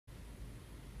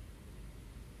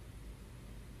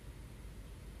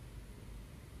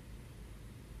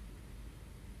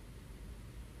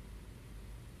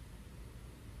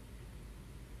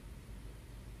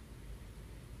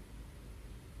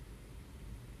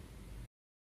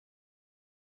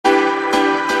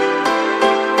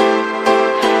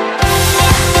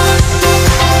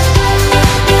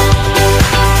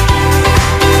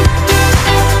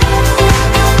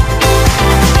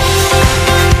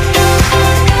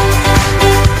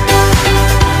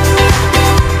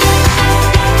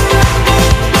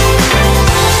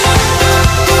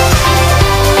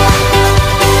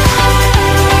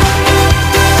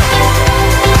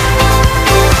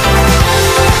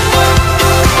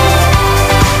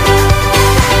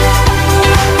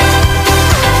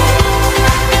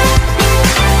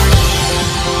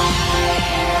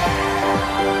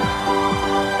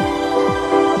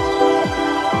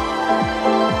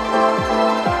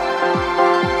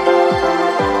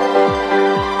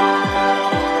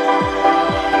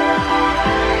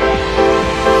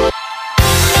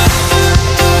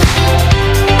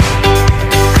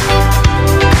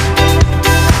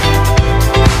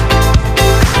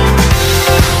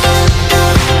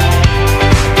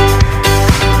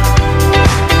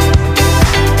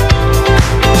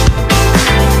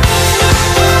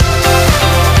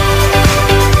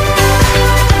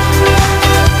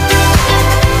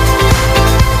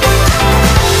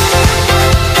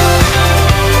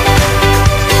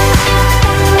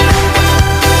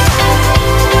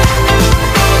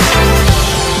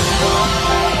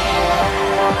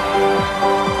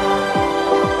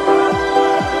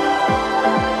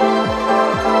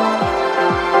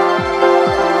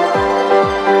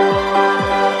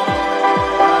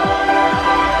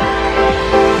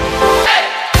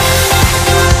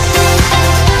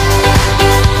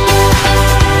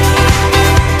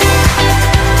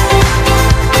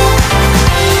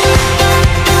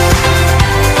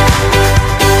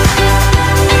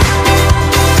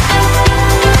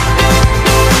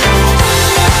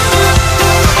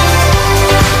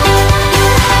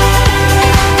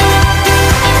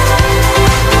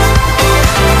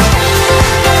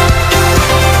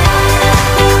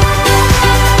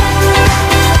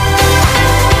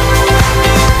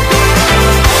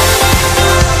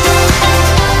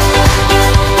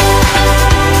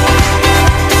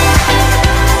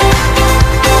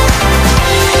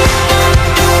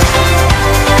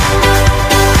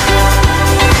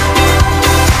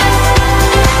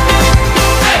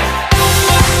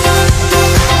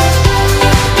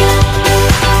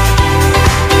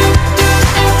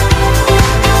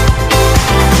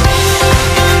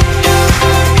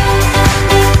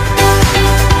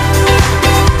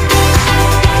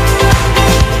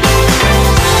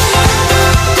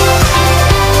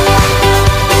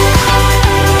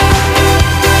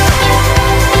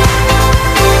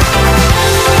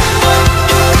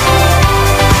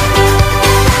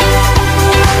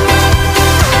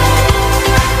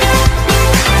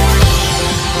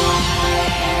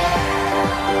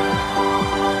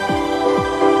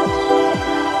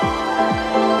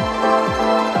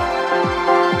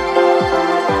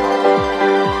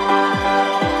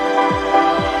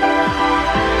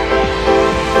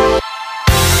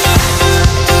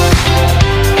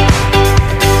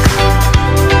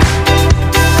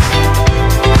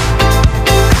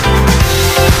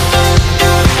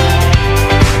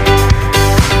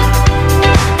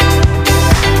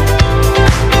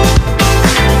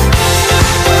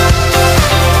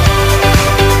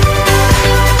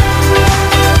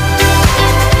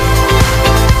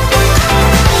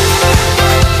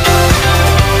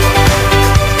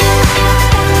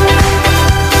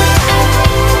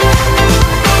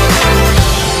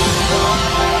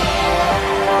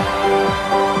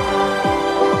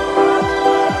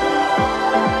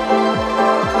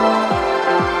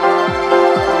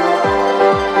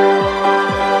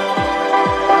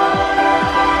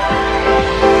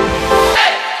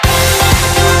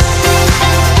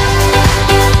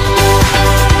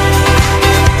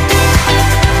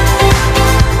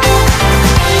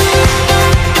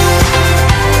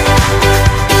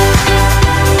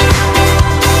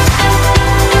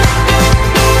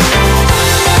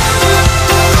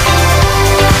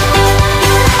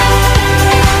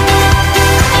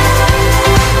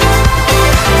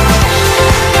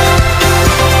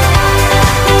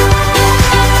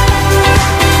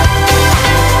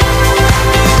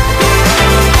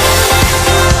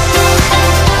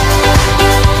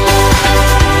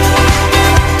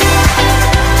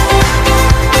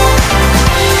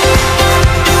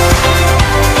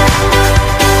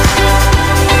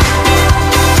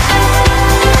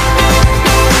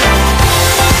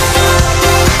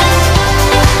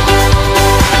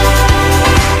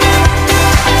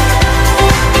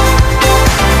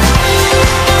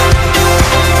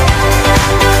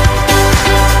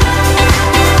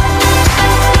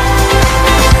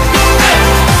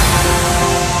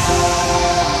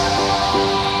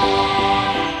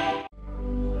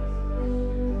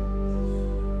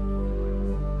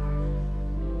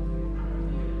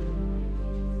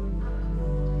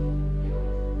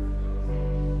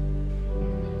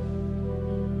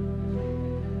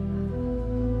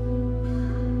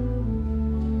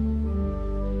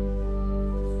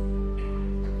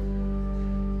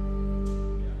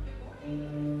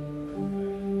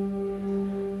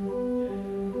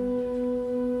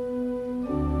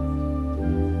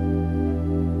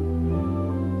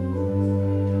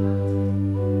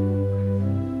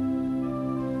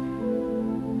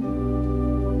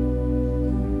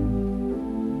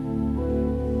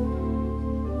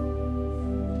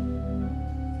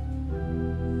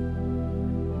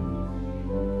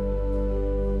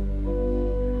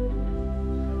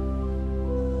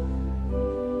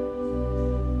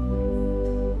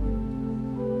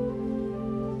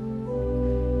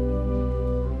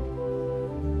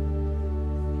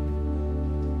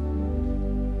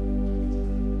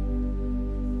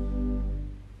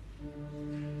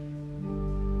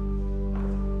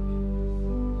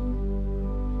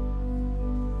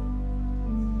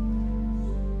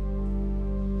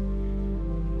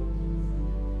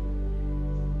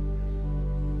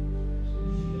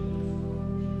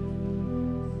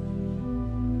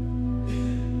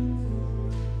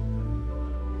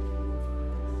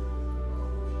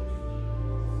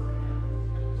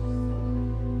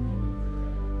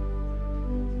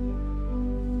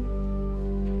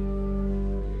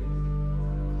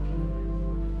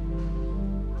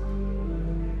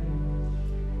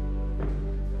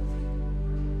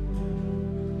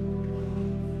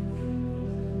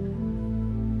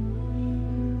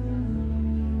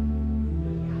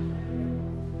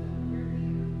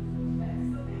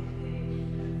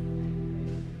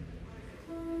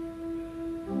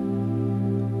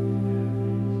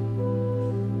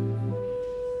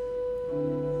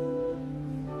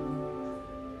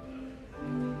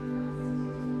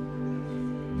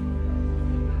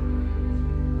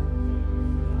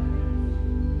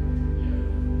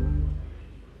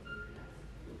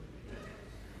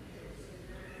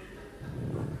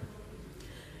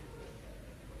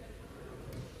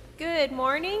Good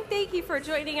morning. Thank you for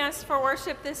joining us for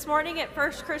worship this morning at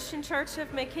First Christian Church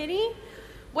of McKinney.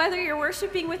 Whether you're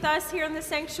worshiping with us here in the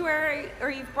sanctuary or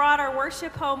you've brought our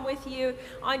worship home with you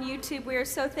on YouTube, we are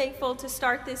so thankful to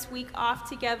start this week off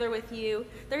together with you.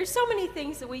 There's so many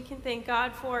things that we can thank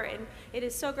God for, and it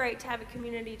is so great to have a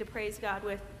community to praise God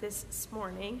with this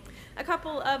morning. A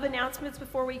couple of announcements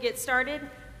before we get started.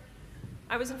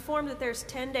 I was informed that there's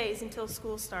 10 days until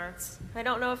school starts. I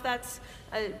don't know if that's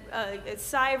a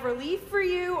sigh of relief for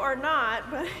you or not,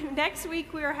 but next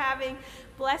week we are having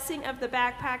Blessing of the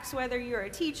Backpacks. Whether you're a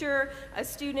teacher, a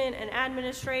student, an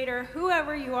administrator,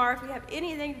 whoever you are, if you have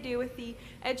anything to do with the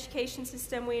education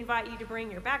system, we invite you to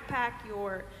bring your backpack,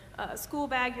 your school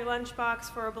bag, your lunchbox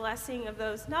for a blessing of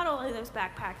those, not only those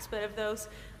backpacks, but of those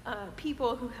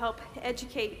people who help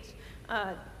educate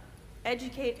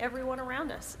everyone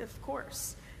around us, of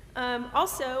course.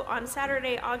 Also, on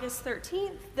Saturday, August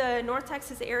 13th, the North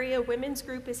Texas Area Women's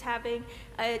Group is having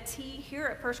a tea here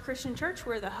at First Christian Church.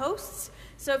 We're the hosts.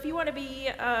 So if you want to be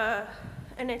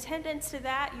in attendance to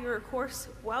that, you're, of course,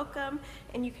 welcome.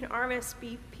 And you can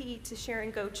RSVP to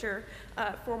Sharon Gocher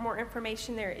for more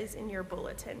information. There is in your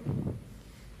bulletin.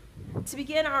 To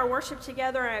begin our worship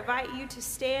together, I invite you to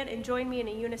stand and join me in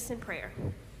a unison prayer.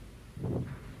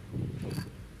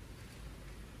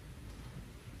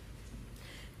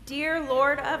 Dear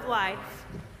Lord of life,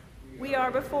 we are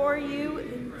before you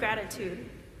in gratitude.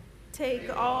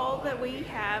 Take all that we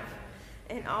have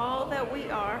and all that we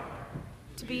are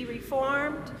to be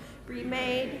reformed,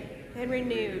 remade, and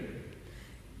renewed.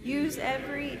 Use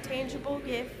every tangible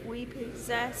gift we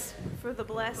possess for the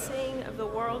blessing of the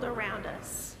world around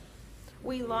us.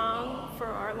 We long for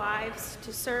our lives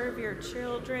to serve your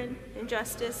children in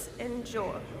justice and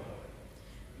joy.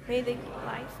 May the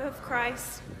life of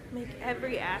Christ make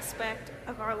every aspect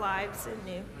of our lives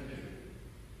anew.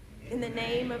 In the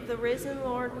name of the risen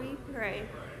Lord we pray.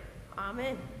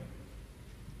 Amen.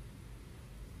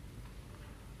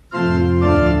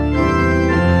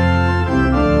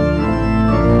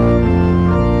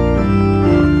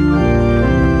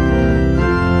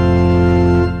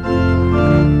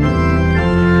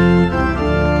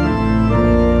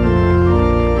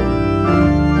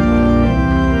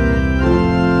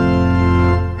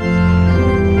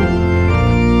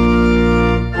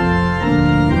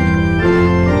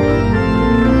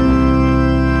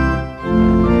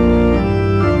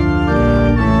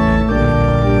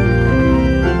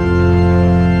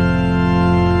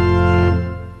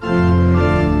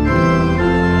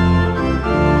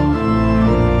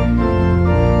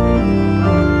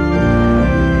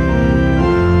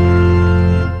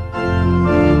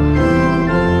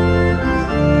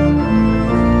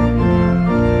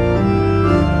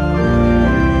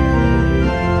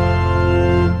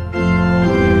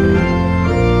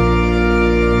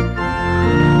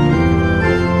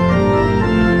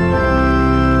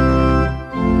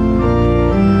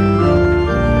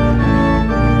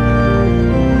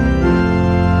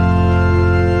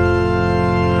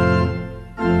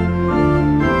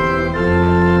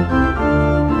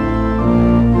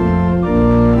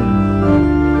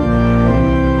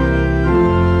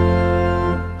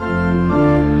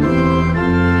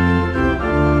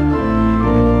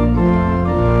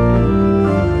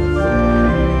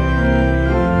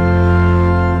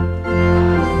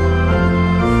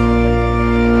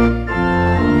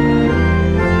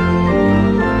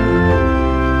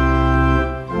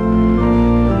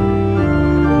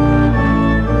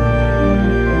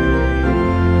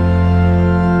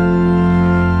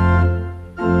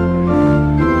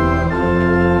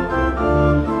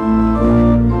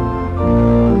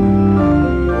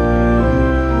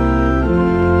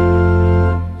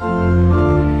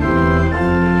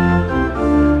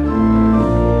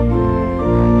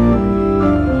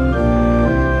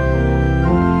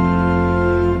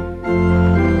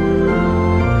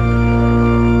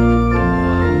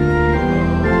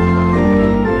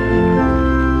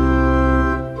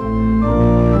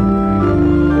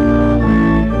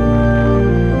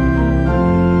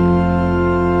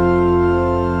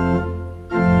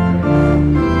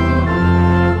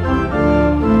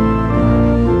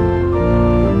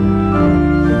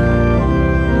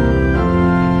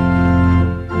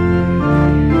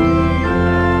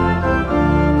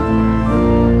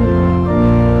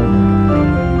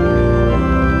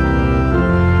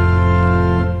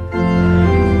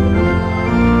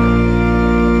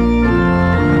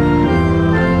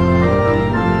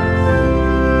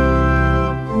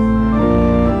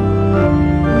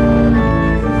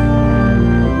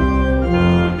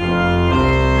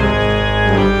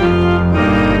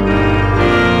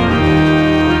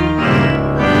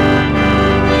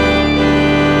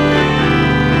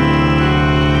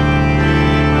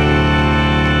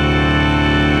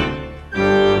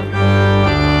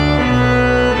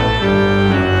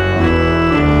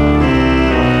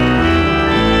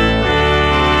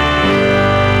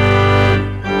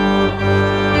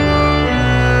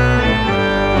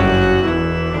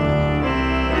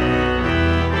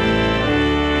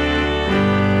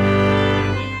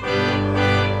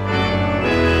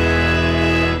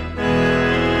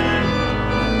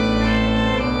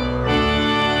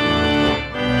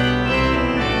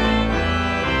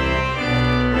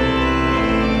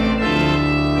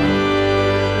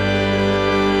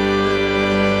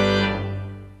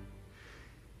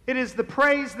 is the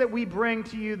praise that we bring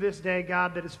to you this day,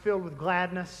 God, that is filled with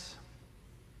gladness.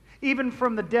 Even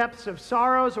from the depths of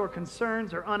sorrows or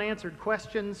concerns or unanswered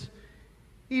questions,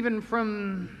 even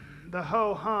from the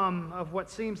ho-hum of what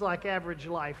seems like average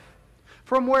life,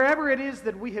 from wherever it is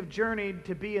that we have journeyed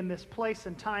to be in this place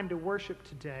and time to worship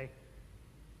today,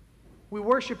 we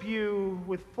worship you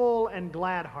with full and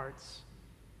glad hearts,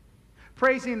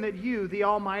 praising that you, the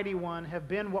Almighty One, have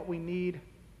been what we need,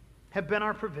 have been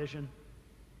our provision.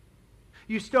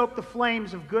 You stoke the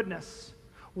flames of goodness,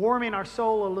 warming our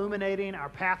soul, illuminating our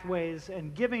pathways,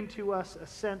 and giving to us a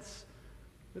sense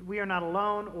that we are not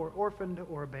alone or orphaned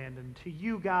or abandoned. To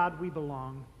you, God, we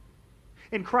belong.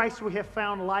 In Christ we have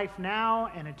found life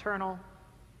now and eternal,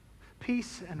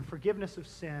 peace and forgiveness of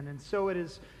sin. And so it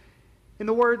is in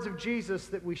the words of Jesus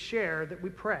that we share, that we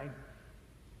pray.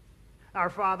 Our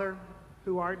Father,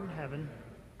 who art in heaven,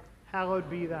 hallowed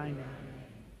be thy name.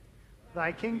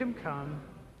 Thy kingdom come,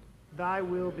 thy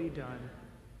will be done,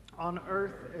 on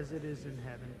earth as it is in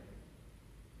heaven.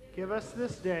 Give us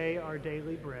this day our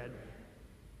daily bread,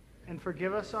 and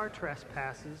forgive us our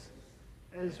trespasses,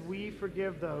 as we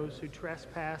forgive those who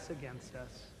trespass against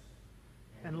us.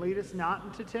 And lead us not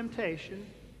into temptation,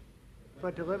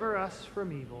 but deliver us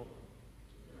from evil.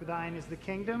 For thine is the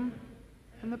kingdom,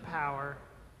 and the power,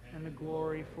 and the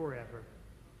glory forever.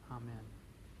 Amen.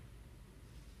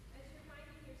 As you're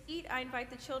finding your seat, I invite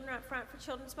the children up front for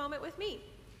Children's Moment with me.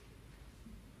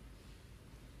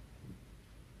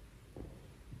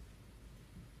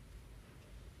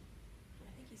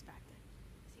 I think he's back there.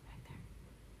 Is he back there?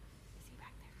 Is he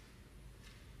back there?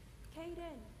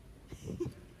 Caden.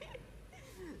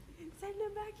 Send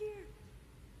him back here.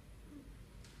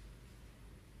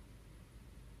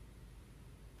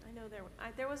 I know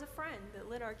there was a friend that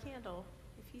lit our candle.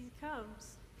 If he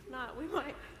comes, if not, we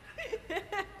might.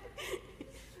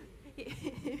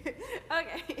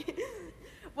 Okay.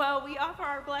 Well, we offer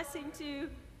our blessing to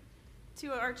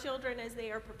our children as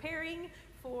they are preparing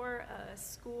for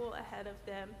school ahead of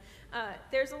them.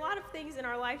 There's a lot of things in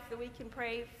our life that we can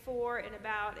pray for and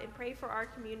about and pray for our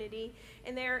community.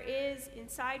 And there is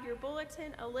inside your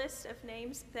bulletin a list of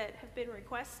names that have been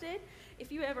requested.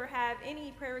 If you ever have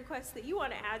any prayer requests that you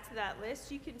want to add to that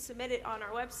list, you can submit it on our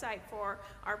website for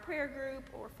our prayer group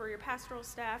or for your pastoral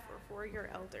staff or for your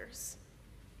elders.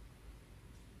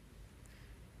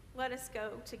 Let us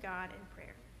go to God in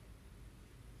prayer.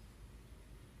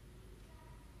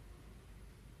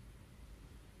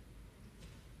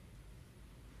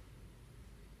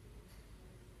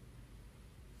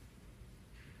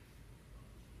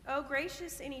 Oh,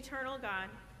 gracious and eternal God,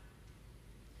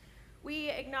 we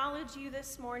acknowledge you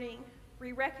this morning,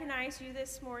 we recognize you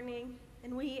this morning,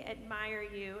 and we admire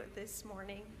you this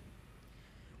morning.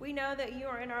 We know that you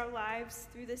are in our lives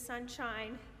through the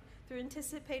sunshine, through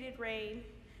anticipated rain,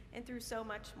 and through so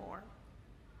much more.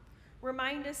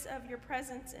 Remind us of your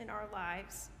presence in our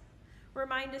lives.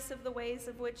 Remind us of the ways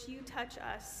of which you touch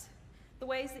us, the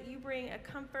ways that you bring a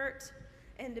comfort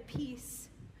and a peace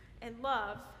and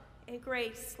love and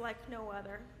grace like no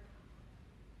other.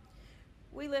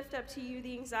 We lift up to you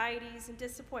the anxieties and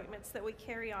disappointments that we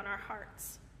carry on our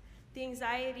hearts, the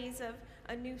anxieties of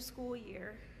a new school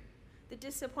year, the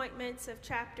disappointments of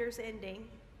chapters ending,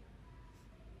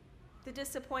 the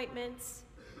disappointments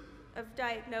of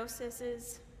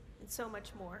diagnoses, and so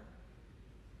much more.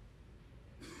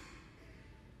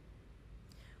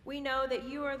 We know that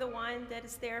you are the one that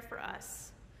is there for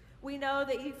us. We know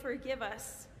that you forgive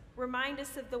us. Remind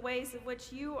us of the ways in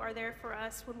which you are there for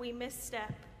us when we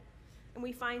misstep and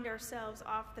we find ourselves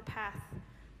off the path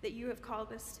that you have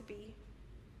called us to be.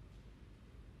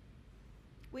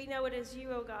 We know it is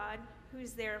you, O God, who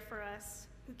is there for us,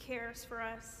 who cares for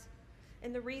us,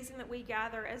 and the reason that we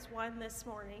gather as one this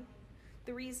morning,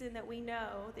 the reason that we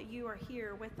know that you are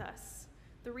here with us,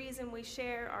 the reason we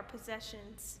share our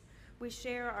possessions, we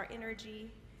share our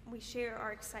energy, and we share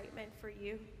our excitement for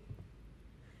you.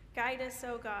 Guide us,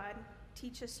 O God.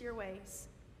 Teach us your ways.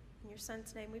 In your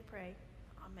Son's name we pray.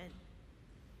 Amen.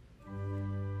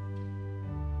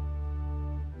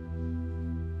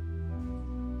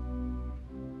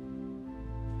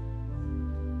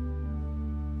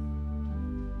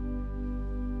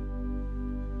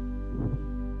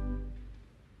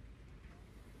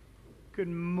 Good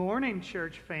morning,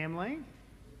 church family.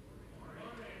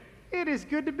 It is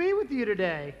good to be with you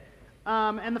today.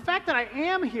 And the fact that I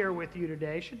am here with you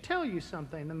today should tell you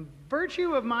something. The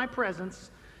virtue of my presence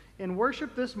in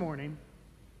worship this morning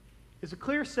is a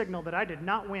clear signal that I did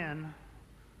not win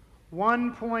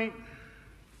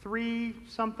 $1.3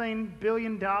 something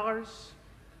billion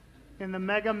in the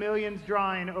Mega Millions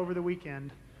drawing over the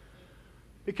weekend.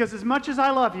 Because as much as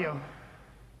I love you,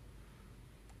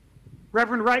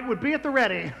 Reverend Wright would be at the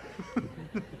ready.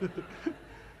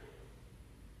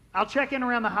 I'll check in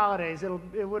around the holidays. It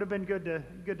would have been good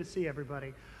to see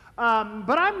everybody.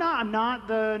 But I'm not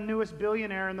the newest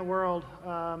billionaire in the world.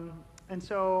 And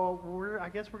so I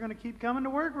guess we're going to keep coming to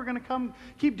work. We're going to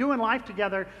keep doing life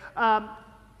together.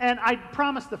 And I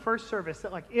promised the first service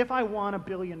that, like, if I won $1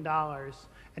 billion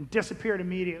and disappeared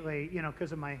immediately,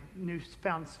 because of my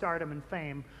newfound stardom and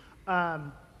fame,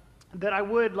 that I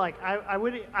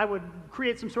would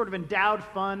create some sort of endowed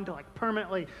fund to, like,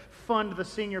 permanently fund the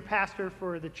senior pastor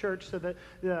for the church so that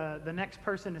the next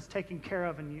person is taken care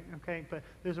of. Okay, but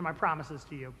those are my promises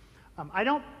to you. I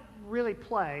don't really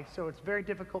play, so it's very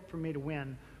difficult for me to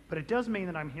win, but it does mean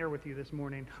that I'm here with you this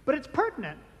morning. But it's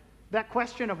pertinent, that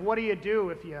question of what do you do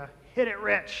if you hit it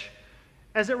rich,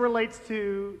 as it relates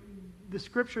to the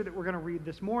scripture that we're going to read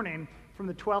this morning from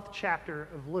the 12th chapter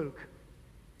of Luke.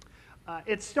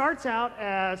 It starts out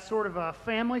as sort of a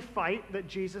family fight that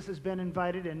Jesus has been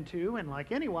invited into, and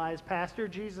like any wise pastor,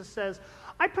 Jesus says,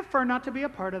 I'd prefer not to be a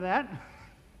part of that.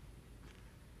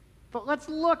 But let's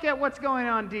look at what's going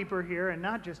on deeper here and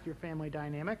not just your family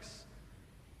dynamics.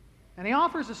 And he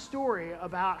offers a story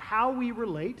about how we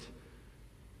relate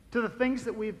to the things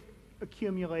that we've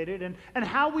accumulated and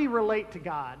how we relate to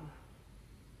God.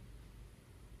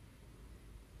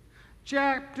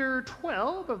 Chapter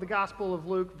 12 of the Gospel of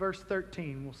Luke, verse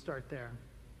 13. We'll start there.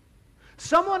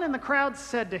 Someone in the crowd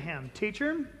said to him,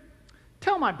 Teacher,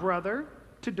 tell my brother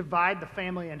to divide the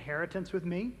family inheritance with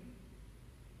me.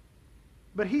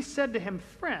 But he said to him,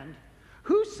 Friend,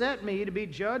 who set me to be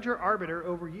judge or arbiter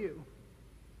over you?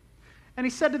 And he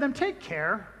said to them, Take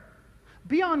care.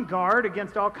 Be on guard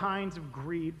against all kinds of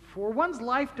greed, for one's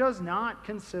life does not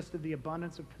consist of the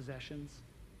abundance of possessions.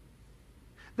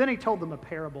 Then he told them a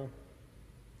parable.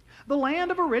 The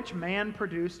land of a rich man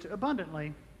produced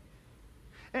abundantly.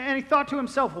 And he thought to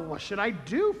himself, Well, what should I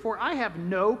do? For I have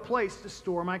no place to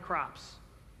store my crops.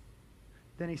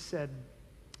 Then he said,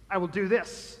 I will do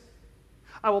this.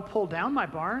 I will pull down my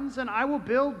barns, and I will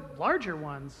build larger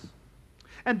ones.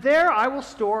 And there I will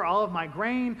store all of my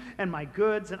grain and my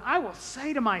goods, and I will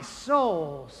say to my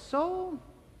soul, Soul,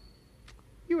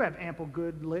 you have ample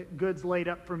goods laid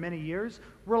up for many years.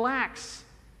 Relax,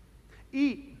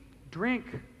 eat,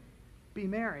 drink, be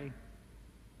merry.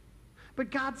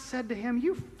 But God said to him,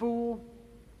 You fool,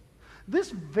 this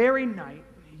very night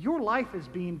your life is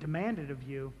being demanded of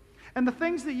you, and the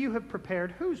things that you have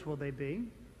prepared, whose will they be?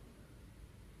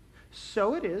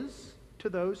 So it is to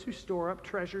those who store up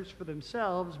treasures for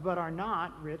themselves, but are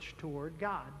not rich toward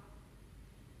God.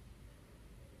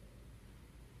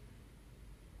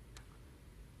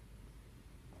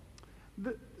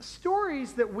 The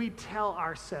stories that we tell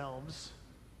ourselves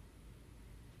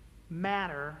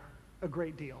matter a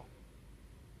great deal.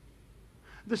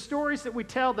 The stories that we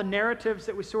tell, the narratives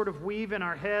that we sort of weave in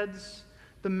our heads,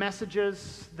 the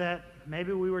messages that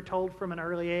maybe we were told from an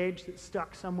early age that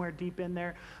stuck somewhere deep in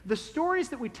there, the stories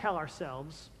that we tell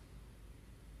ourselves,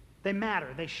 they matter.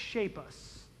 They shape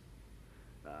us.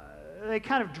 They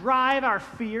kind of drive our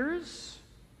fears,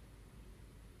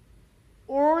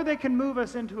 or they can move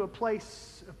us into a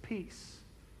place of peace.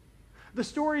 The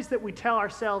stories that we tell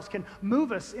ourselves can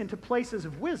move us into places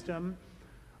of wisdom,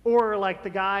 or like the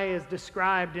guy is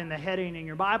described in the heading in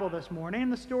your Bible this morning,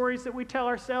 the stories that we tell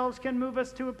ourselves can move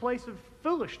us to a place of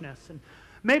foolishness. And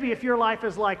maybe if your life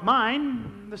is like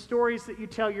mine, the stories that you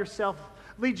tell yourself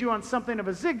lead you on something of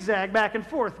a zigzag back and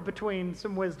forth between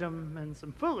some wisdom and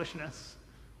some foolishness.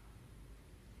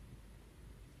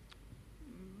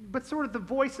 But sort of the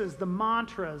voices, the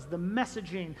mantras, the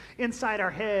messaging inside our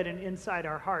head and inside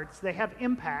our hearts, they have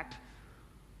impact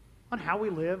on how we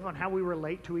live, on how we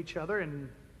relate to each other, and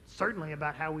certainly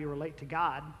about how we relate to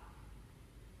God.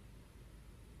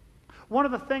 One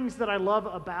of the things that I love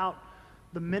about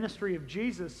the ministry of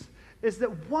Jesus is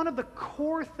that one of the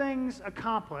core things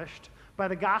accomplished by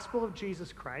the gospel of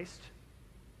Jesus Christ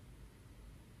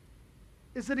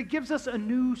is that it gives us a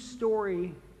new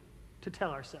story to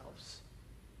tell ourselves.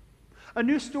 A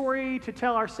new story to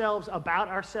tell ourselves about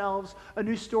ourselves, a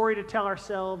new story to tell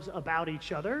ourselves about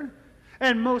each other,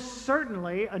 and most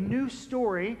certainly a new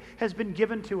story has been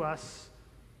given to us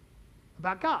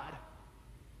about God,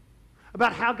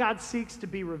 about how God seeks to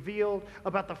be revealed,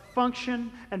 about the function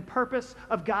and purpose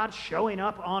of God showing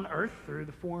up on earth through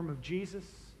the form of Jesus,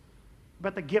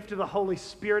 about the gift of the Holy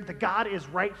Spirit, that God is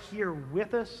right here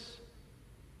with us.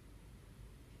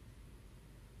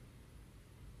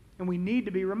 And we need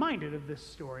to be reminded of this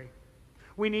story.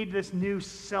 We need this new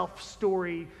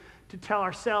self-story to tell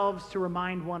ourselves, to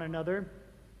remind one another.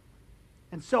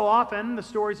 And so often, the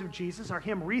stories of Jesus are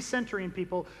him recentering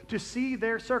people to see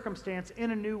their circumstance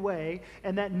in a new way,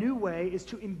 and that new way is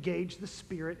to engage the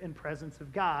Spirit and presence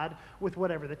of God with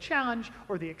whatever the challenge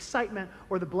or the excitement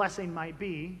or the blessing might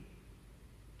be.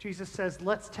 Jesus says,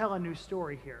 let's tell a new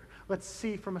story here. Let's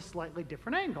see from a slightly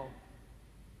different angle.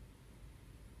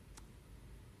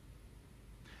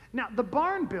 Now, the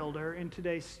barn builder in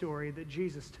today's story that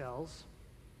Jesus tells,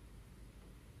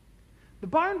 the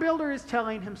barn builder is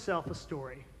telling himself a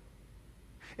story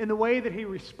in the way that he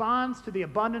responds to the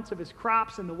abundance of his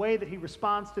crops, in the way that he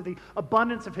responds to the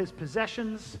abundance of his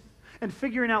possessions, and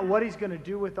figuring out what he's going to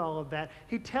do with all of that.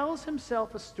 He tells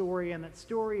himself a story, and that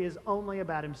story is only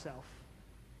about himself.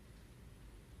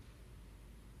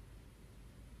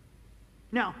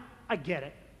 Now, I get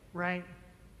it, right?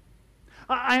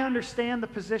 I understand the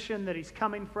position that he's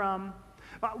coming from.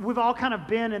 We've all kind of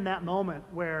been in that moment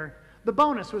where the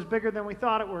bonus was bigger than we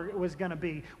thought it was going to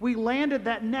be. We landed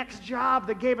that next job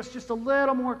that gave us just a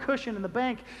little more cushion in the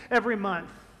bank every month.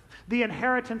 The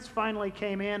inheritance finally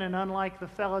came in, and unlike the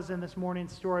fellas in this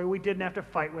morning's story, we didn't have to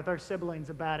fight with our siblings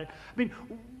about it. I mean,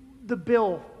 the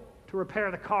bill to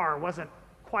repair the car wasn't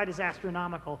quite as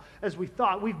astronomical as we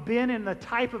thought. We've been in the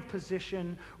type of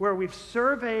position where we've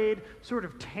surveyed sort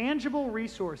of tangible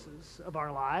resources of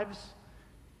our lives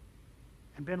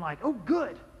and been like, oh,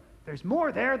 good. There's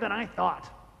more there than I thought.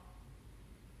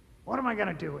 What am I going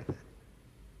to do with it?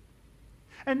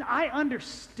 And I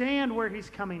understand where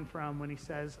he's coming from when he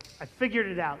says, I figured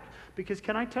it out. Because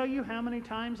can I tell you how many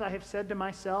times I have said to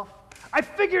myself, I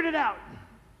figured it out?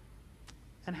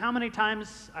 And how many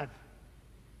times I've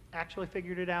actually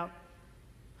figured it out?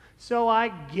 So I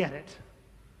get it.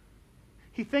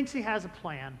 He thinks he has a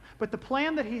plan, but the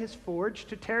plan that he has forged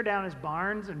to tear down his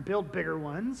barns and build bigger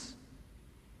ones,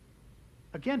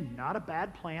 again, not a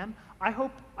bad plan. I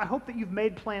hope that you've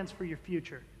made plans for your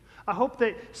future. I hope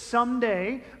that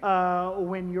someday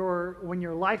when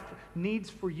your life needs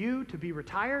for you to be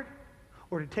retired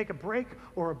or to take a break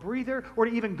or a breather or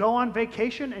to even go on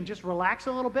vacation and just relax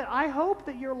a little bit, I hope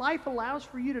that your life allows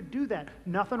for you to do that.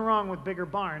 Nothing wrong with bigger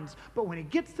barns. But when he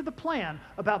gets to the plan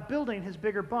about building his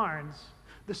bigger barns,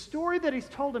 the story that he's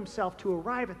told himself to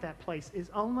arrive at that place is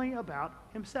only about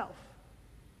himself.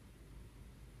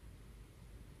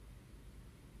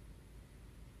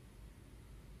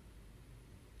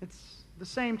 It's the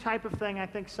same type of thing I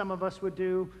think some of us would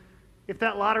do if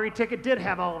that lottery ticket did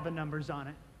have all of the numbers on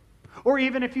it. Or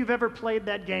even if you've ever played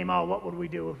that game, oh, what would we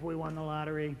do if we won the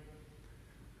lottery?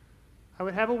 I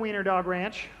would have a wiener dog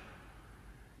ranch.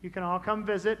 You can all come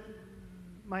visit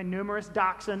my numerous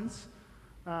dachshunds.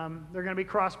 They're going to be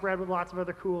crossbred with lots of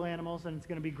other cool animals, and it's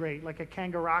going to be great, like a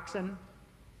kangaroxen.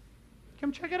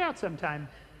 Come check it out sometime.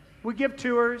 We give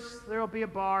tours. There will be a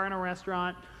bar and a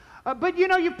restaurant. But, you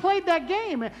know, you've played that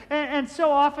game. And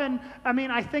so often, I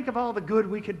mean, I think of all the good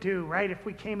we could do, right, if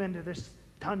we came into this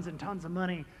tons and tons of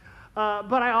money.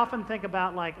 But I often think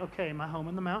about, like, okay, my home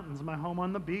in the mountains, my home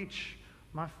on the beach,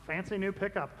 my fancy new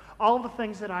pickup, all the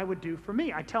things that I would do for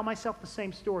me. I tell myself the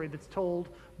same story that's told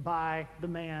by the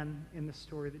man in the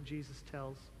story that Jesus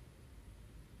tells.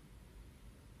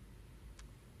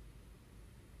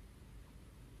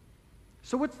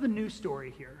 So what's the new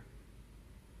story here?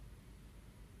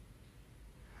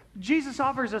 Jesus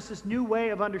offers us this new way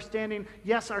of understanding,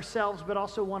 yes, ourselves, but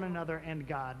also one another and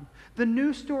God. The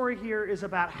new story here is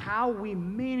about how we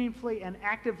meaningfully and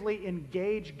actively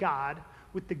engage God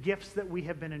with the gifts that we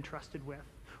have been entrusted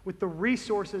with the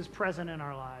resources present in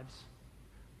our lives.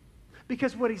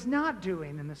 Because what he's not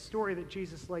doing in the story that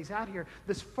Jesus lays out here,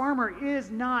 this farmer is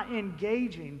not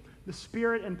engaging the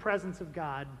Spirit and presence of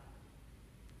God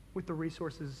with the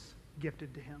resources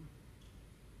gifted to him.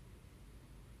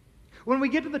 When we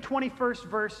get to the 21st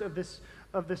verse of this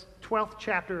 12th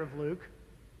chapter of Luke,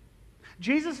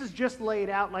 Jesus has just laid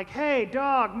out like, hey,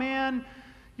 dog, man,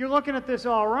 you're looking at this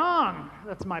all wrong.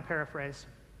 That's my paraphrase.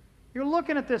 You're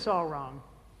looking at this all wrong.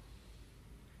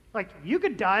 Like, you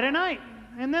could die tonight,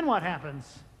 and then what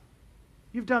happens?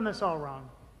 You've done this all wrong.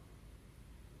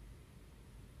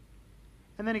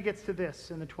 And then he gets to this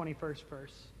in the 21st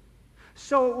verse.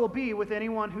 So it will be with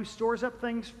anyone who stores up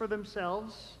things for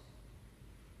themselves,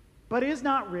 but is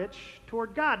not rich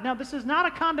toward God. Now, this is not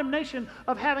a condemnation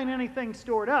of having anything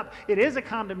stored up. It is a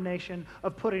condemnation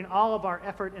of putting all of our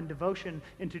effort and devotion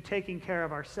into taking care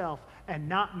of ourselves and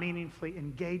not meaningfully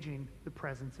engaging the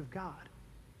presence of God.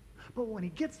 But when he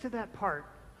gets to that part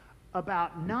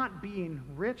about not being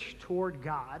rich toward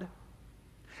God,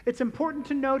 it's important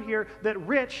to note here that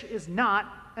rich is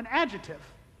not an adjective.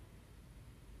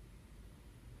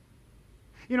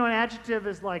 You know, an adjective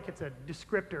is like, it's a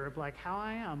descriptor of like how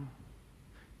I am.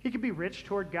 He could be rich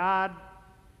toward God.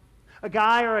 A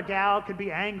guy or a gal could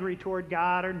be angry toward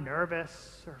God or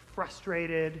nervous or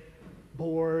frustrated,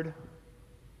 bored.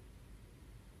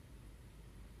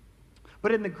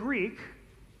 But in the Greek,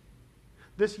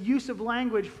 this use of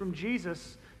language from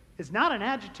Jesus is not an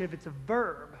adjective, it's a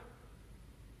verb.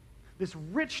 This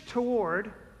rich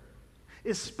toward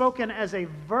is spoken as a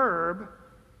verb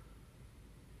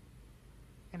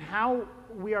in how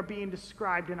we are being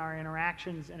described in our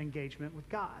interactions and engagement with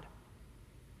God.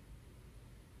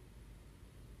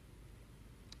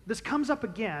 This comes up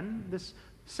again. This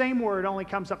same word only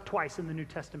comes up twice in the New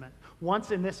Testament.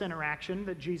 Once in this interaction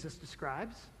that Jesus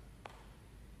describes,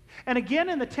 and again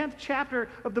in the 10th chapter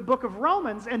of the book of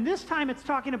Romans, and this time it's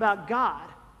talking about God.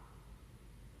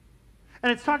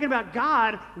 And it's talking about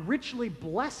God richly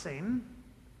blessing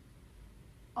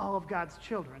all of God's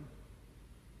children.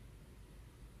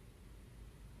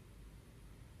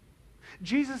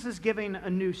 Jesus is giving a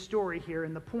new story here,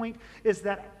 and the point is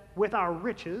that with our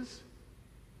riches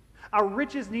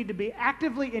need to be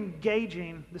actively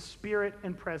engaging the Spirit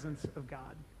and presence of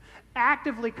God.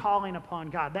 Actively calling upon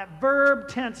God. That verb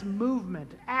tense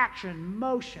movement, action,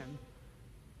 motion.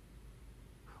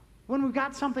 When we've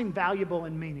got something valuable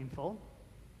and meaningful,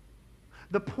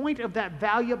 the point of that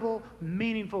valuable,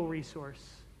 meaningful resource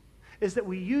is that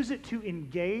we use it to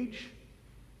engage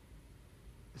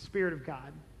the Spirit of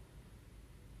God.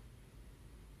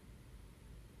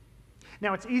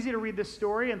 Now, it's easy to read this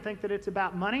story and think that it's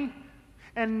about money,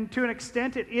 and to an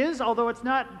extent it is, although it's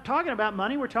not talking about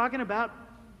money. We're talking about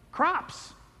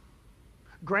crops.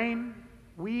 Grain,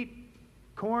 wheat,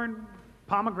 corn,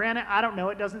 pomegranate. I don't know,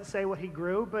 it doesn't say what he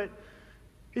grew, but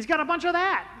he's got a bunch of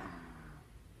that,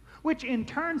 which in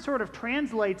turn sort of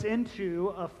translates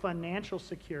into a financial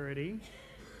security.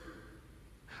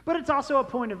 But it's also a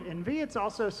point of envy. It's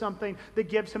also something that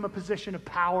gives him a position of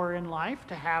power in life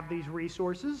to have these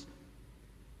resources.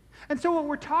 And so what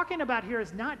we're talking about here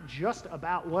is not just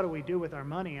about what do we do with our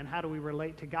money and how do we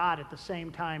relate to God at the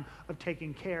same time of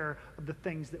taking care of the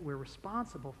things that we're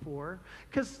responsible for,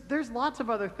 because there's lots of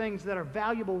other things that are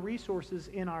valuable resources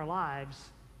in our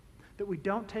lives that we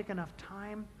don't take enough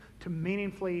time to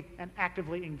meaningfully and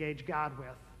actively engage God with.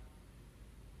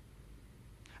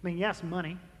 I mean, yes,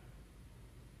 money.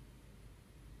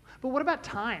 But what about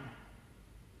time?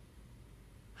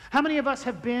 How many of us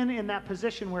have been in that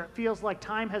position where it feels like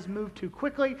time has moved too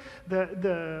quickly,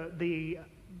 the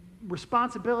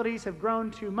responsibilities have grown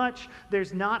too much,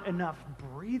 there's not enough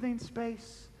breathing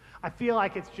space? I feel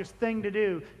like it's just thing to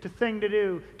do, to thing to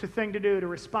do, to thing to do, to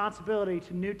responsibility,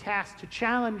 to new tasks, to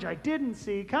challenge I didn't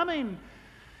see coming.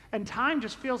 And time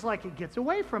just feels like it gets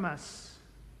away from us.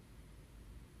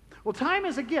 Well, time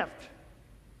is a gift.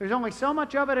 There's only so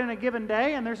much of it in a given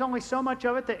day, and there's only so much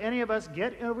of it that any of us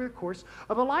get over the course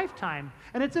of a lifetime.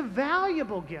 And it's a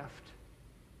valuable gift.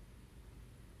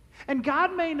 And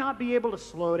God may not be able to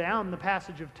slow down the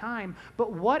passage of time,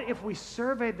 but what if we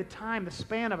surveyed the time, the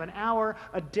span of an hour,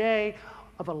 a day,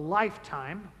 of a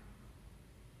lifetime,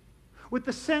 with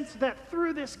the sense that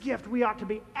through this gift we ought to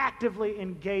be actively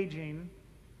engaging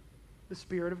the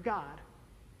Spirit of God?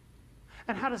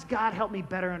 And how does God help me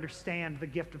better understand the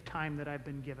gift of time that I've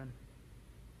been given?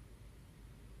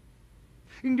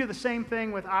 You can do the same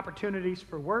thing with opportunities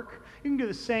for work. You can do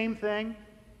the same thing,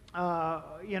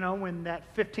 when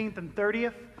that 15th and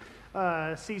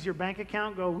 30th sees your bank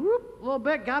account go whoop a little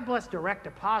bit. God bless direct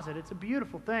deposit. It's a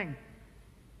beautiful thing.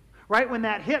 Right when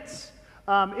that hits,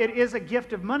 it is a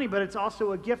gift of money, but it's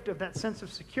also a gift of that sense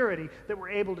of security that we're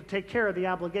able to take care of the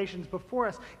obligations before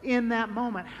us. In that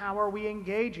moment, how are we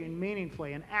engaging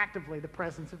meaningfully and actively the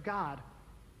presence of God?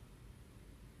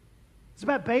 It's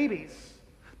about babies,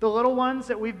 the little ones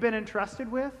that we've been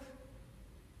entrusted with,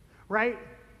 right?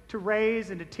 To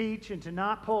raise and to teach and to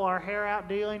not pull our hair out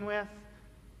dealing with.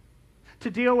 To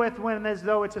deal with when as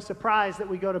though it's a surprise that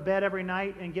we go to bed every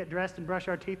night and get dressed and brush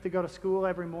our teeth to go to school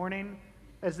every morning.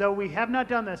 As though we have not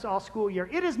done this all school year.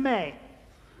 It is May.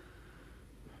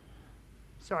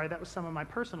 Sorry, that was some of my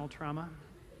personal trauma.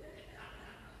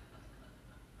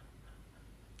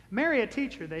 Marry a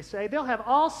teacher, they say. They'll have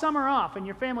all summer off and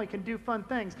your family can do fun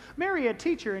things. Marry a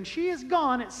teacher and she is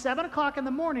gone at 7 o'clock in the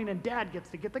morning and dad gets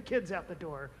to get the kids out the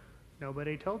door.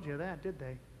 Nobody told you that, did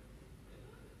they?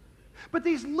 But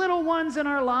these little ones in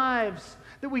our lives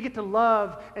that we get to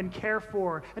love and care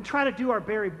for and try to do our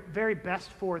very, very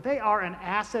best for, they are an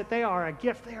asset, they are a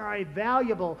gift, they are a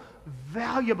valuable,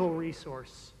 valuable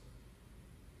resource.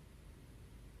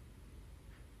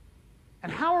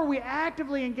 And how are we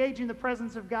actively engaging the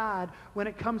presence of God when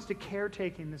it comes to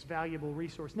caretaking this valuable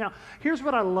resource? Now, here's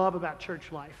what I love about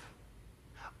church life.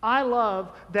 I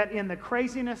love that in the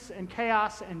craziness and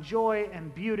chaos and joy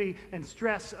and beauty and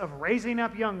stress of raising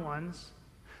up young ones,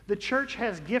 the church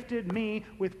has gifted me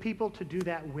with people to do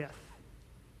that with.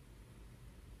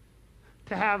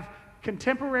 To have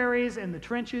contemporaries in the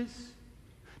trenches,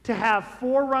 to have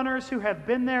forerunners who have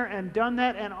been there and done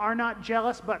that and are not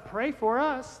jealous, but pray for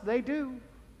us, they do.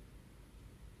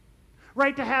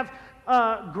 Right, to have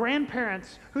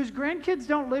grandparents whose grandkids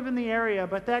don't live in the area,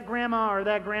 but that grandma or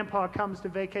that grandpa comes to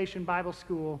Vacation Bible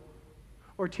School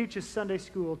or teaches Sunday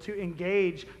school to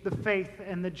engage the faith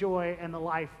and the joy and the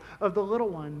life of the little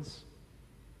ones.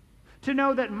 To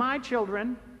know that my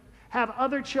children have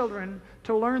other children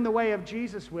to learn the way of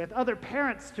Jesus with, other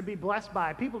parents to be blessed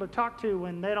by, people to talk to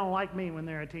when they don't like me when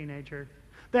they're a teenager.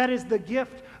 That is the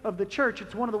gift of the church.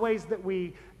 It's one of the ways that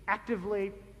we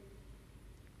actively,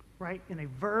 right, in a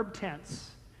verb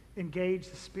tense, engage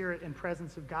the Spirit and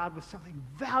presence of God with something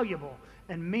valuable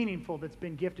and meaningful that's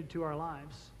been gifted to our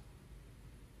lives.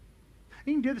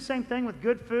 You can do the same thing with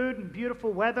good food and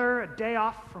beautiful weather, a day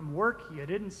off from work you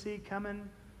didn't see coming,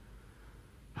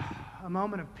 a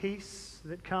moment of peace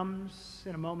that comes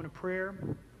in a moment of prayer.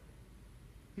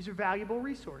 These are valuable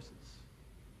resources.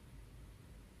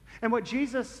 And what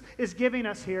Jesus is giving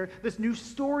us here, this new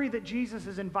story that Jesus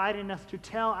is inviting us to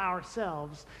tell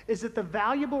ourselves, is that the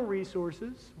valuable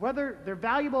resources, whether they're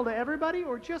valuable to everybody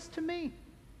or just to me,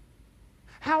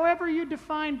 however you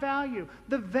define value,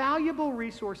 the valuable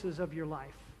resources of your life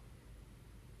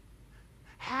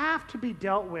have to be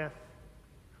dealt with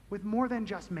more than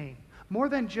just me. More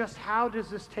than just how does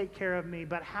this take care of me,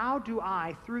 but how do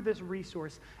I, through this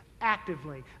resource,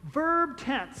 actively, verb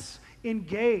tense,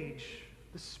 engage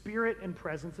the Spirit and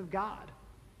presence of God.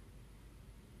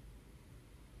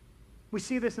 We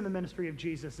see this in the ministry of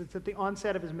Jesus. It's at the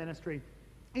onset of his ministry.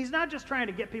 He's not just trying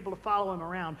to get people to follow him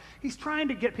around. He's trying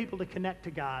to get people to connect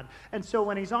to God. And so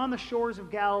when he's on the shores of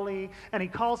Galilee and he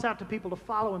calls out to people to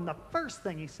follow him, the first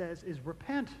thing he says is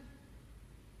repent.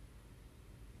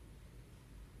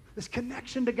 This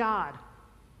connection to God.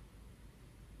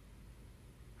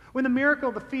 When the miracle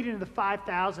of the feeding of the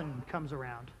 5,000 comes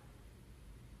around,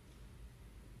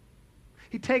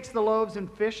 he takes the loaves and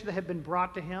fish that have been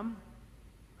brought to him.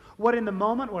 What in the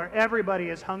moment where everybody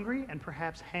is hungry and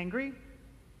perhaps hangry,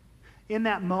 in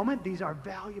that moment, these are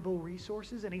valuable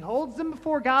resources, and he holds them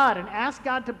before God and asks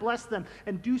God to bless them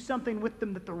and do something with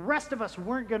them that the rest of us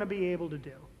weren't going to be able to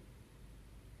do.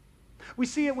 We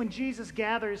see it when Jesus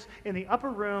gathers in the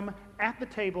upper room at the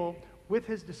table with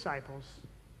his disciples,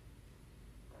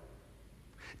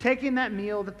 taking that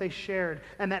meal that they shared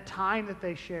and that time that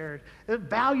they shared, a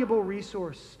valuable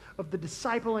resource of the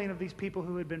discipling of these people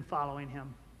who had been following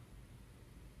him.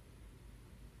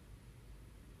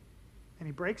 And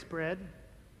he breaks bread, and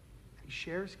he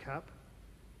shares cup,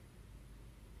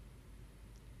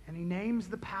 and he names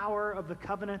the power of the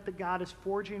covenant that God is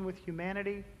forging with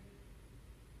humanity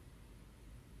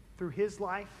through his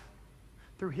life,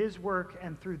 through his work,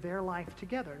 and through their life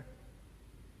together.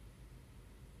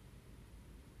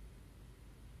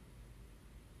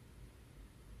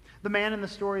 The man in the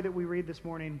story that we read this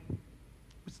morning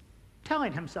was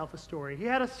telling himself a story. He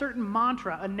had a certain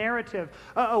mantra, a narrative,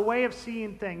 a way of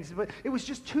seeing things, but it was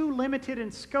just too limited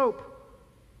in scope.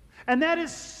 And that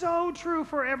is so true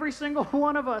for every single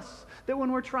one of us, that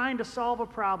when we're trying to solve a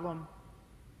problem,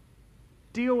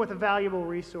 deal with a valuable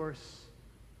resource,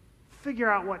 figure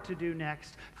out what to do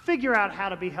next, figure out how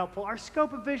to be helpful, our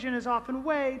scope of vision is often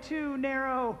way too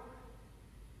narrow.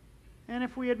 And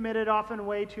if we admit it, often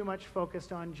way too much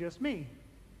focused on just me.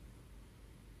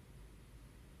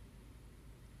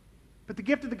 But the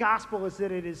gift of the gospel is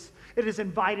that it is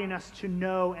inviting us to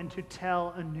know and to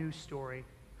tell a new story.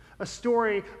 A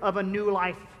story of a new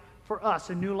life for us,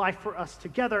 a new life for us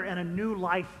together, and a new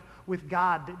life with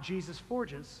God that Jesus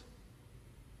forges.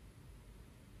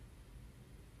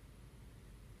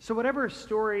 So whatever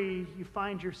story you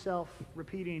find yourself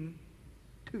repeating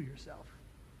to yourself,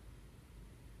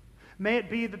 may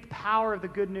it be that the power of the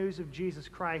good news of Jesus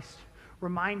Christ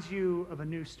reminds you of a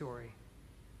new story,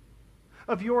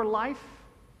 of your life,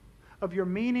 of your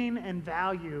meaning and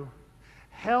value,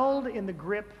 held in the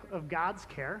grip of God's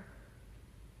care,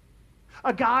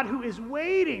 a God who is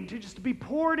waiting to just be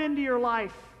poured into your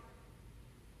life.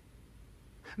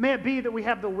 May it be that we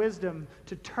have the wisdom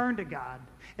to turn to God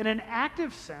in an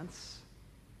active sense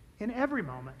in every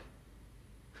moment,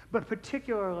 but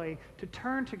particularly to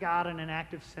turn to God in an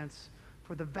active sense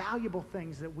for the valuable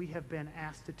things that we have been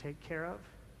asked to take care of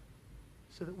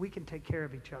so that we can take care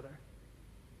of each other.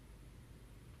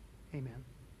 Amen.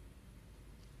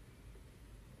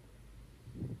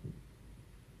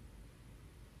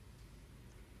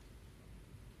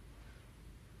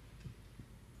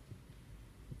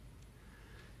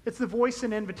 It's the voice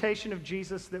and invitation of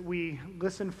Jesus that we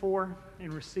listen for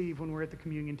and receive when we're at the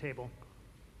communion table.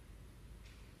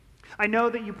 I know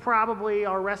that you probably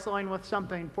are wrestling with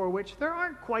something for which there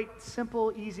aren't quite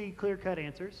simple, easy, clear-cut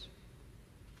answers.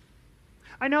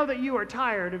 I know that you are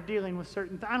tired of dealing with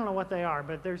certain I don't know what they are,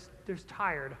 but there's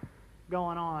tired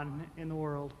going on in the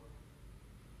world.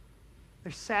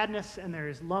 There's sadness and there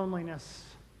is loneliness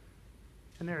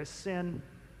and there is sin.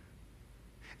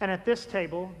 And at this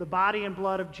table, the body and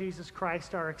blood of Jesus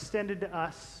Christ are extended to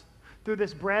us through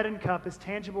this bread and cup as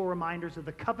tangible reminders of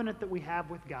the covenant that we have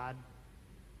with God.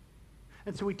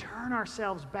 And so we turn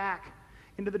ourselves back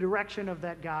into the direction of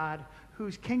that God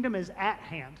whose kingdom is at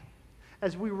hand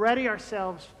as we ready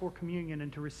ourselves for communion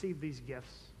and to receive these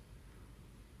gifts.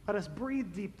 Let us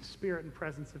breathe deep the spirit and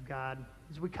presence of God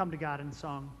as we come to God in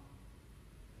song.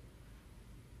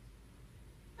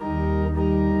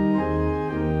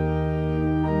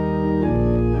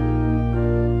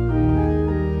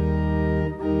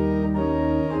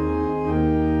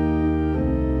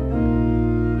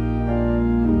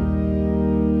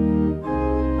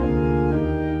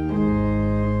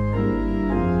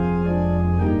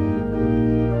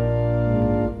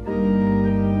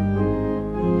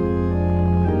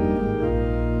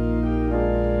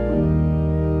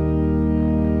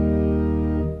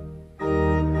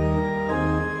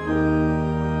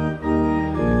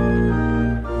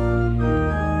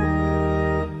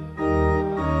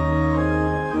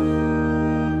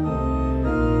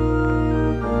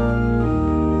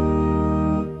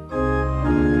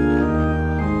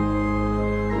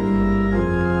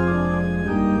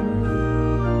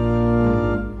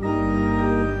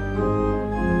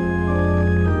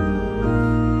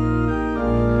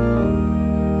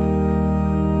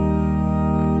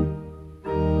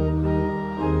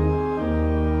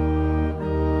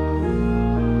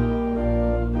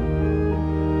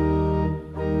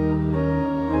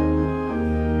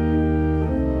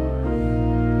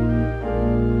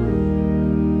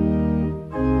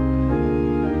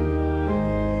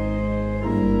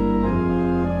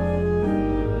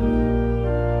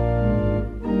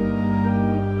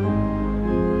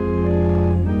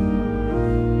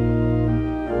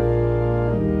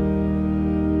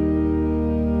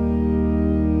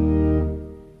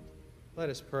 Let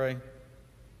us pray.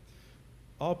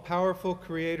 All-powerful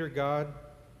Creator God,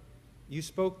 you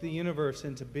spoke the universe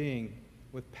into being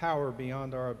with power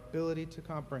beyond our ability to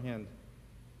comprehend.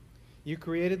 You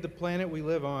created the planet we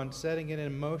live on, setting it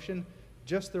in motion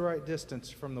just the right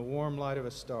distance from the warm light of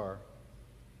a star,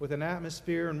 with an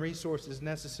atmosphere and resources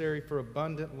necessary for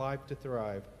abundant life to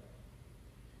thrive.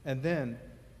 And then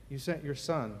you sent your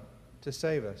Son to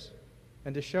save us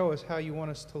and to show us how you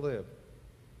want us to live.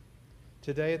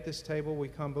 Today at this table we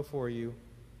come before you,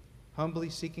 humbly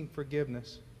seeking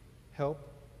forgiveness,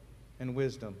 help, and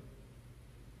wisdom.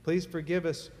 Please forgive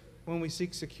us when we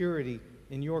seek security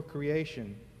in your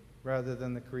creation rather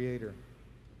than the Creator.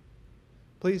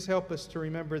 Please help us to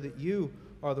remember that you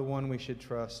are the one we should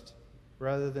trust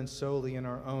rather than solely in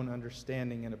our own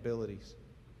understanding and abilities.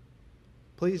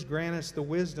 Please grant us the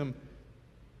wisdom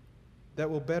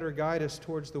that will better guide us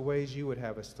towards the ways you would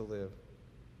have us to live.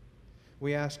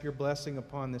 We ask your blessing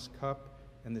upon this cup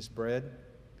and this bread,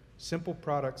 simple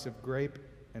products of grape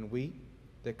and wheat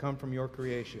that come from your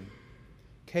creation,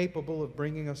 capable of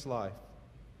bringing us life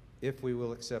if we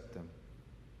will accept them.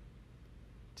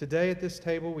 Today at this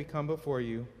table we come before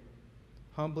you,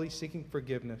 humbly seeking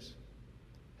forgiveness,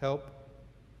 help,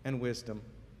 and wisdom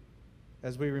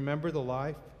as we remember the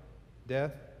life,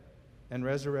 death, and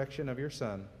resurrection of your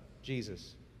Son,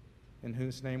 Jesus, in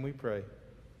whose name we pray.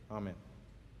 Amen.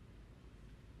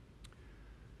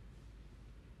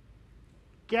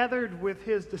 Gathered with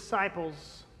his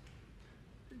disciples,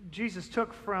 Jesus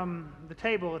took from the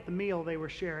table at the meal they were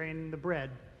sharing the bread.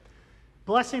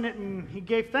 Blessing it, and he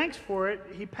gave thanks for it,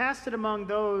 he passed it among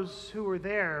those who were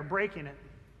there, breaking it,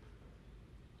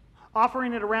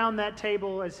 offering it around that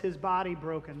table as his body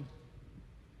broken.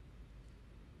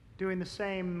 Doing the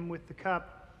same with the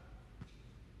cup.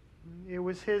 It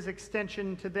was his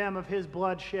extension to them of his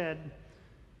blood shed.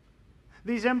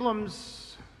 These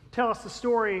emblems tell us the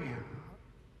story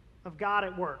of God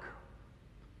at work,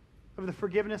 of the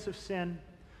forgiveness of sin,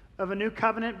 of a new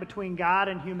covenant between God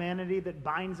and humanity that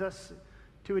binds us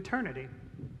to eternity.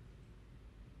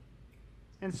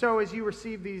 And so as you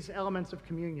receive these elements of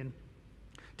communion,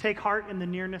 take heart in the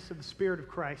nearness of the Spirit of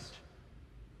Christ.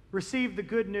 Receive the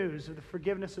good news of the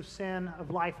forgiveness of sin,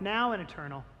 of life now and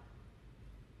eternal,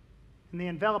 and the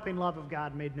enveloping love of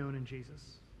God made known in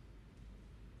Jesus.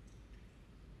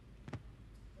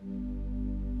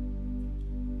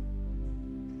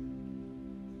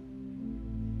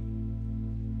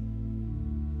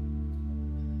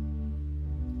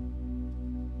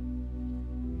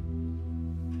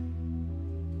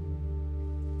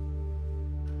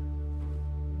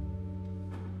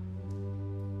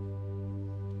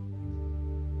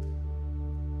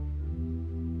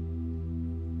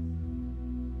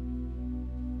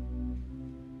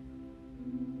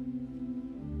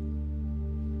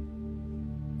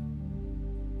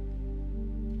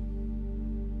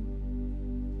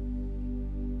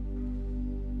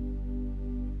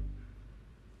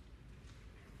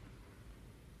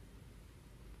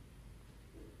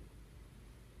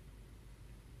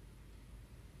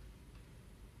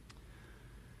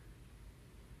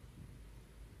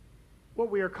 what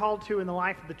we are called to in the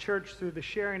life of the church through the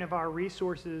sharing of our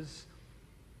resources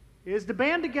is to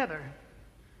band together,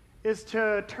 is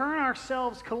to turn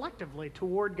ourselves collectively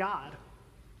toward God,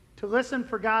 to listen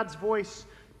for God's voice,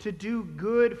 to do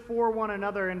good for one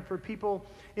another and for people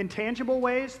in tangible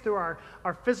ways through our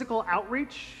physical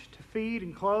outreach, to feed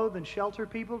and clothe and shelter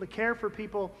people, to care for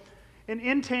people in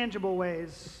intangible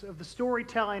ways of the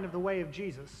storytelling of the way of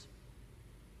Jesus.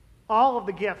 All of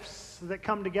the gifts that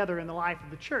come together in the life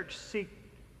of the church seek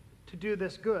to do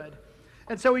this good.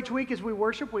 And so each week as we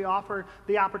worship, we offer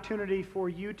the opportunity for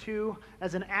you to,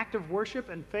 as an act of worship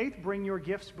and faith, bring your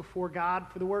gifts before God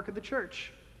for the work of the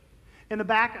church. In the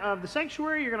back of the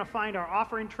sanctuary, you're going to find our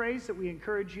offering trays that we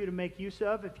encourage you to make use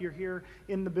of if you're here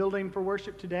in the building for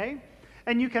worship today.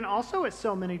 And you can also, as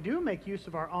so many do, make use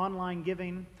of our online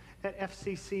giving at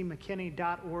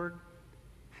fccmckinney.org.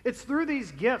 It's through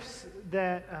these gifts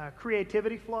that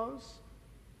creativity flows,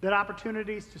 that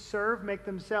opportunities to serve make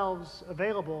themselves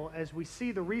available as we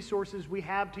see the resources we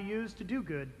have to use to do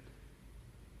good.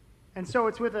 And so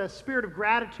it's with a spirit of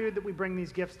gratitude that we bring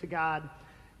these gifts to God,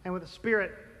 and with a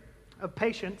spirit of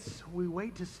patience, we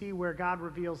wait to see where God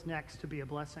reveals next to be a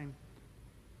blessing.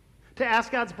 To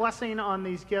ask God's blessing on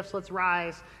these gifts, let's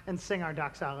rise and sing our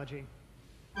doxology.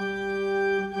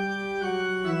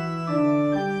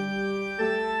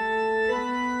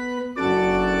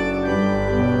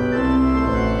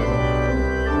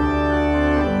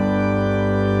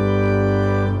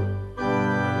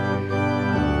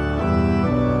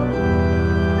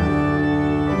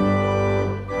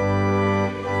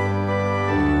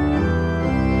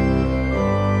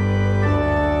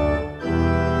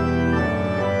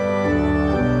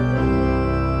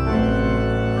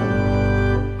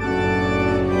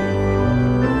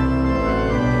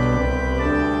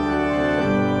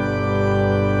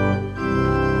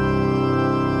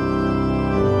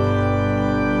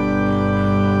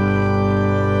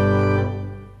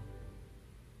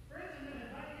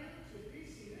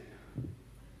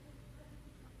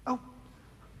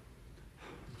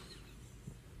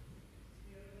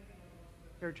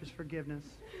 Church's forgiveness.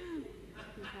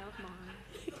 You have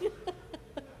mine.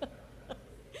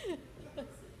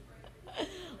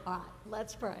 All right,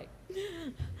 let's pray.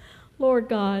 Lord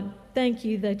God, thank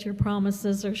you that your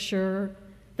promises are sure,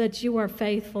 that you are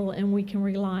faithful and we can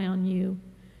rely on you.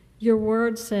 Your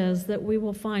word says that we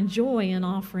will find joy in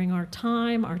offering our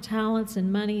time, our talents,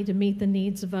 and money to meet the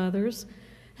needs of others.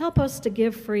 Help us to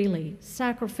give freely,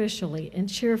 sacrificially, and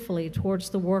cheerfully towards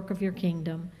the work of your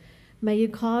kingdom. May you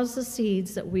cause the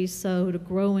seeds that we sow to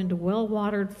grow into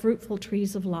well-watered, fruitful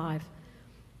trees of life.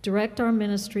 Direct our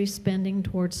ministry spending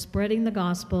towards spreading the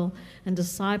gospel and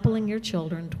discipling your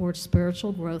children towards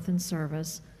spiritual growth and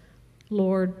service.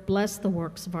 Lord, bless the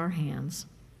works of our hands.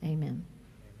 Amen.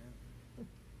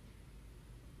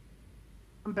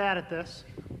 I'm bad at this.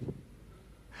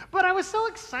 But I was so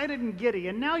excited and giddy,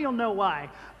 and now you'll know why.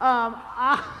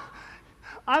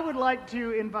 I would like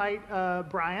to invite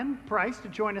Brian Price to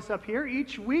join us up here.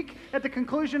 Each week at the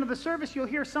conclusion of the service, you'll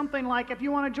hear something like, if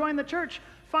you want to join the church,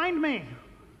 find me.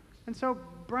 And so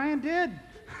Brian did.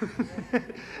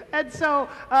 And so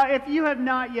if you have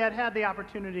not yet had the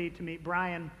opportunity to meet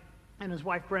Brian and his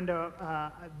wife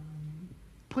Brenda,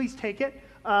 please take it.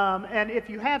 And if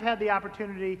you have had the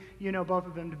opportunity, you know both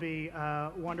of them to be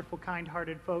wonderful,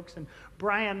 kind-hearted folks. And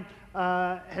Brian,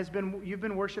 you've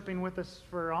been worshiping with us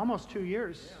for almost 2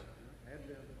 years.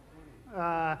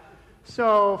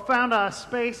 So found a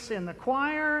space in the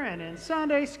choir and in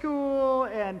Sunday school,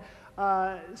 and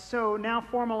so now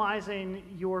formalizing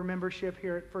your membership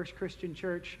here at First Christian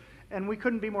Church. And we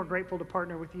couldn't be more grateful to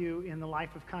partner with you in the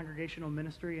life of congregational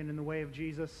ministry and in the way of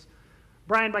Jesus.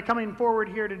 Brian, by coming forward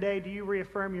here today, do you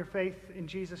reaffirm your faith in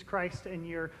Jesus Christ and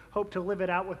your hope to live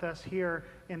it out with us here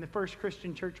in the First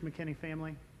Christian Church McKinney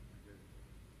family?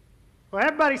 Well,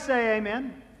 everybody say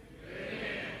amen. Amen.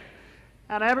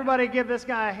 And everybody give this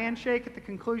guy a handshake at the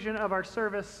conclusion of our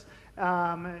service.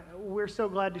 We're so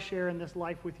glad to share in this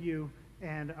life with you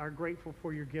and are grateful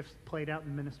for your gifts played out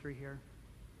in ministry here.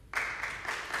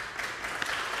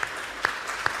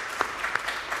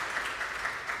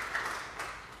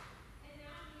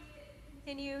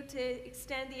 Continue to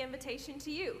extend the invitation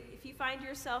to you. If you find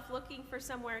yourself looking for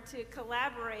somewhere to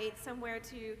collaborate, somewhere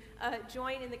to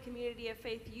join in the community of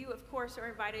faith, you, of course, are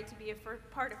invited to be a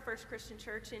part of First Christian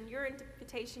Church, and your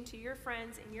invitation to your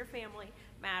friends and your family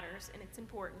matters, and it's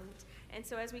important. And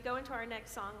so as we go into our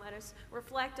next song, let us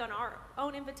reflect on our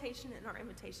own invitation and our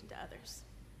invitation to others.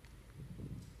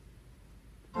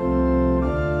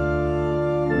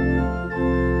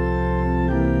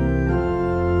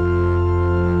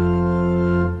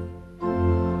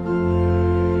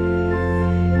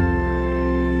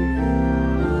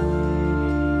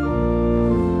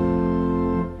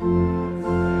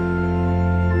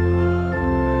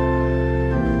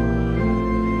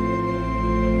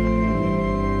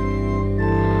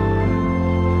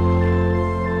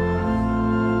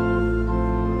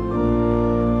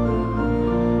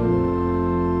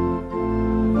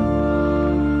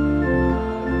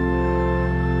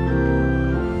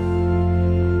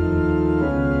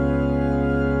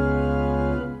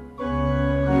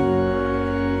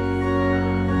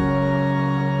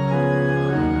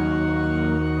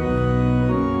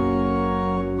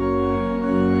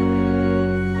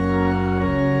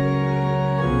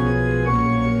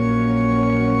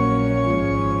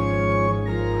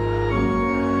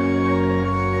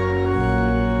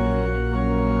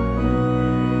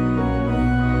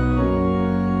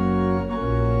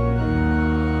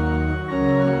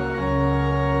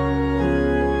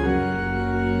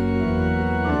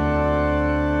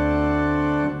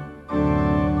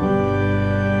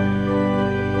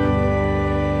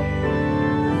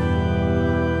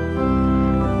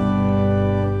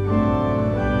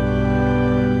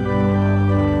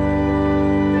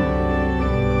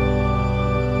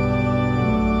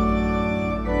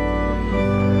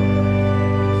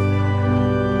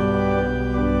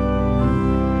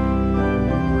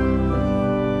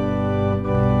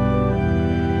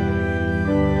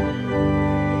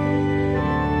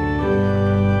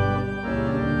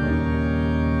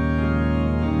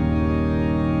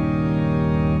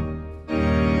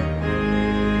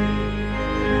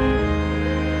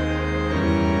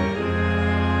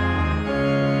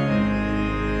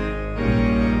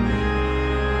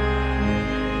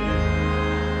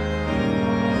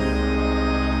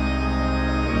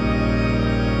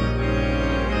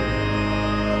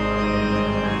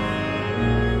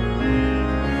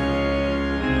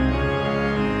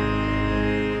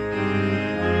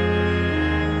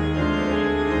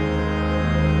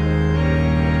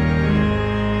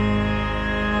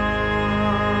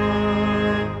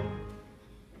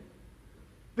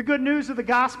 The good news of the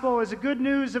gospel is a good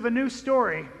news of a new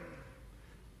story.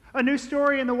 A new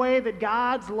story in the way that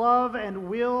God's love and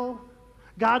will,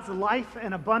 God's life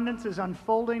and abundance is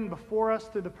unfolding before us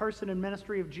through the person and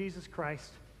ministry of Jesus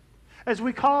Christ. As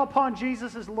we call upon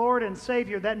Jesus as Lord and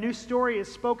Savior, that new story is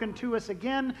spoken to us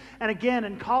again and again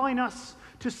and calling us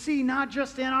to see not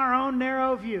just in our own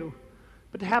narrow view,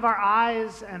 but to have our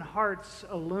eyes and hearts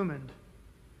illumined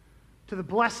to the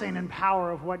blessing and power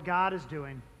of what God is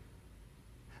doing.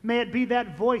 May it be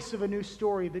that voice of a new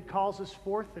story that calls us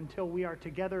forth until we are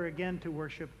together again to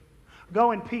worship.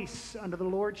 Go in peace under the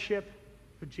lordship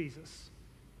of Jesus.